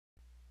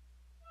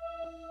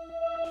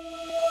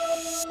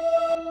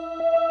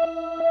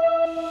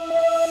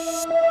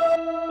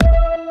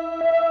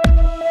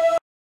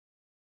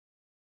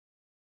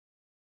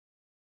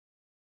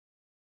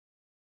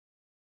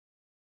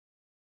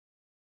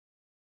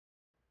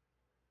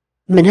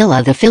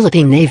Manila. The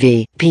Philippine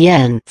Navy,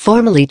 PN,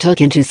 formally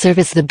took into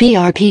service the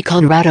BRP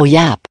Conrado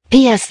Yap,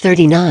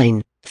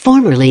 PS-39,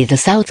 formerly the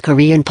South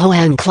Korean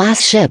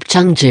Kbahan-class ship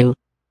Chungju.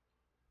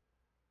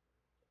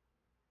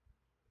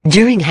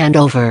 During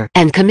handover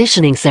and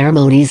commissioning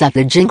ceremonies at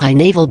the Jinkai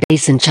Naval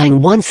Base in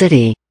Changwon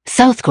City,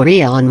 South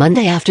Korea on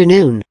Monday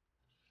afternoon.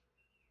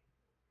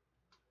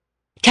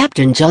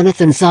 Captain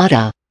Jonathan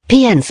Zada,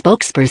 PN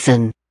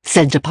spokesperson,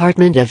 said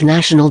Department of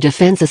National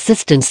Defense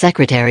Assistant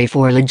Secretary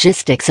for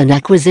Logistics and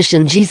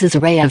Acquisition Jesus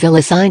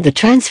Arayavilla signed the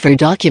transfer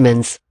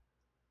documents.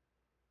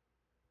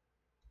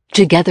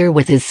 Together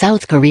with his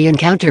South Korean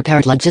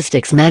counterpart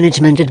Logistics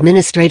Management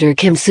Administrator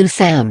Kim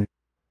Soo-sam.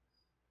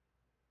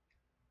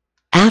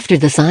 After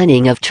the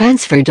signing of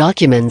transfer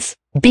documents,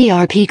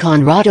 BRP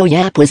Conrado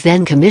Yap was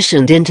then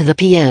commissioned into the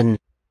PN.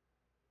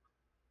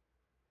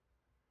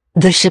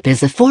 The ship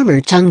is a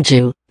former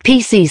Chungju,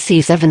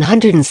 PCC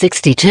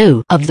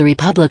 762 of the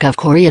Republic of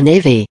Korea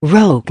Navy,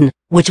 ROKN,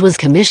 which was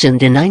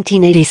commissioned in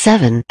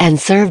 1987 and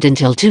served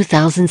until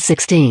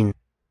 2016.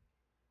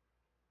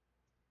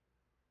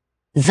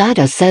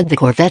 Zada said the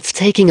corvette's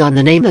taking on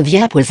the name of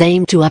Yap was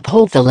aimed to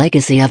uphold the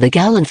legacy of the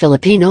gallant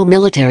Filipino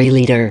military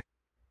leader,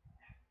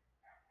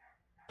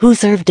 who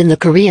served in the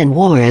Korean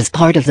War as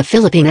part of the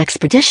Philippine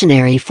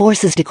Expeditionary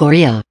Forces to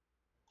Korea.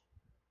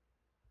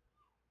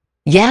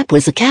 Yap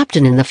was a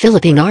captain in the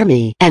Philippine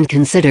Army and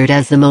considered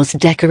as the most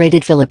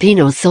decorated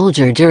Filipino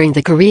soldier during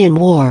the Korean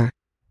War.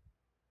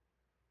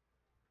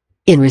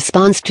 In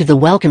response to the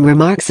welcome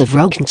remarks of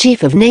ROKN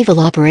Chief of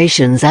Naval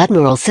Operations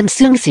Admiral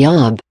Samsung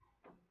Siab,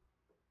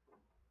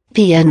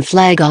 PN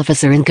Flag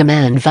Officer in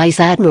Command Vice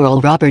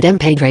Admiral Robert M.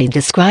 Padre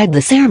described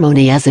the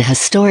ceremony as a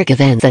historic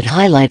event that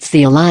highlights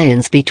the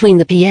alliance between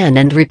the PN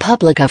and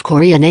Republic of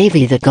Korea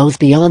Navy that goes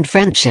beyond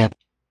friendship.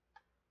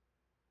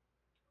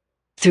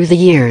 Through the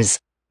years,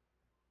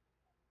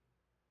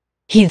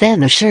 he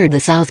then assured the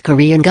South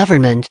Korean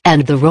government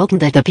and the ROKN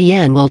that the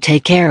PN will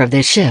take care of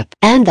this ship,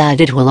 and that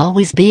it will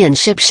always be in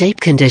ship-shape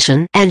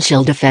condition and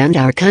shall defend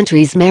our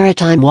country's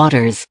maritime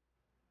waters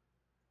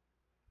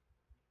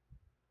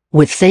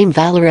with same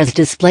valor as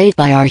displayed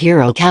by our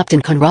hero Captain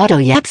Conrado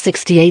Yap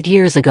 68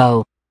 years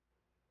ago.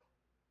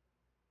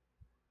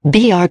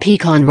 BRP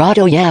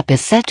Conrado Yap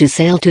is set to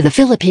sail to the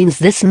Philippines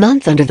this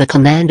month under the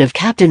command of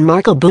Captain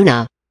Marco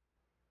Buna.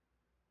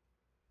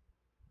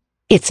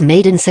 Its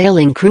maiden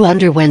sailing crew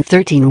underwent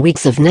 13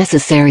 weeks of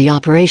necessary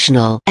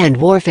operational and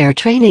warfare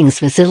trainings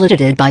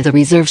facilitated by the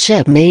Reserve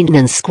Ship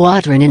Maintenance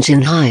Squadron in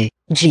Jinhae,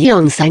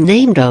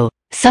 Gyeongsang-namdo,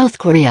 South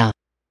Korea.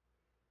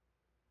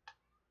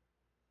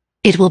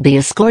 It will be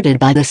escorted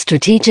by the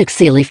strategic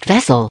sealift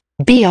vessel,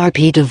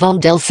 BRP de Vol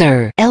del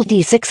Sur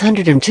LD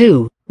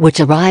 602, which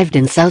arrived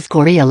in South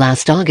Korea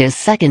last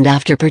August 2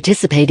 after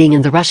participating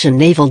in the Russian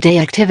Naval Day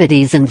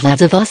activities in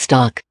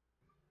Vladivostok,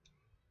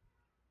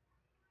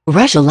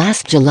 Russia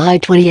last July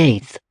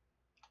 28.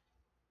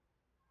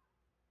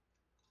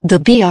 The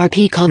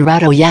BRP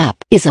Conrado Yap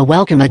is a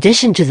welcome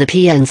addition to the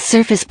PN's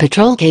surface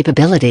patrol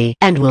capability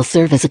and will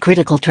serve as a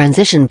critical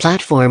transition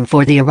platform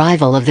for the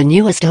arrival of the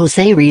newest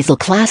Jose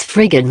Rizal-class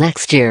frigate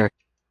next year,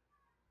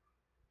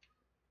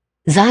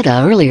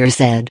 Zada earlier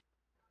said.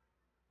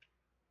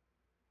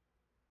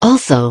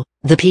 Also,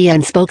 the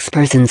PN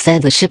spokesperson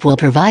said the ship will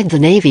provide the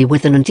Navy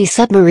with an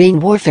anti-submarine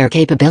warfare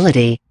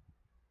capability,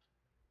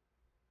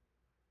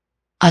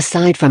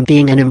 aside from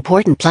being an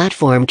important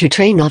platform to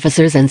train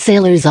officers and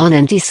sailors on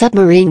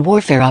anti-submarine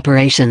warfare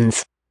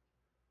operations.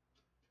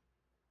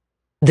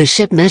 The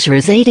ship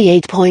measures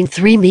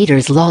 88.3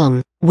 meters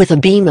long, with a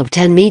beam of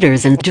 10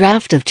 meters and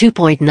draft of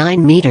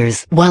 2.9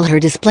 meters, while her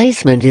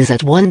displacement is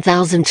at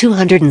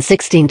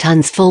 1,216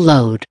 tons full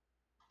load.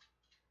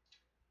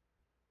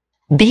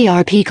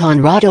 BRP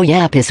Conrado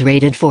Yap is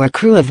rated for a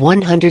crew of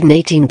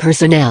 118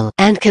 personnel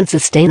and can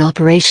sustain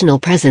operational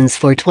presence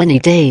for 20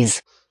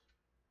 days.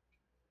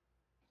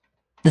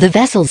 The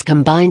vessel's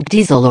combined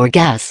diesel or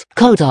gas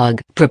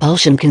 (CODOG)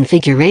 propulsion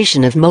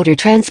configuration of motor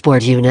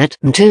transport unit,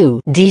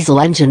 2 diesel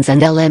engines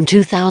and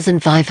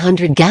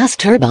LM2500 gas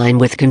turbine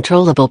with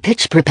controllable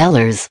pitch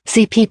propellers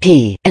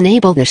 (CPP)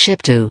 enable the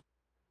ship to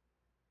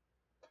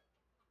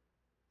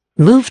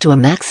move to a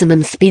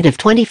maximum speed of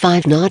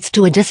 25 knots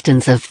to a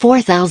distance of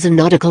 4,000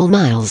 nautical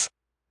miles.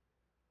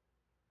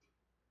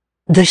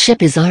 The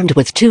ship is armed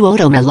with 2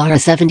 Otomelara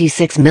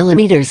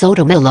 76mm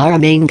Otomelara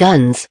main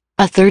guns,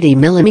 a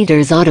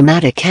 30mm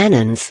automatic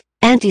cannons,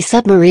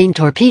 anti-submarine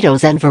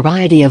torpedoes and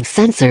variety of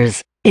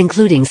sensors,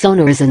 including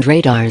sonars and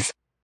radars.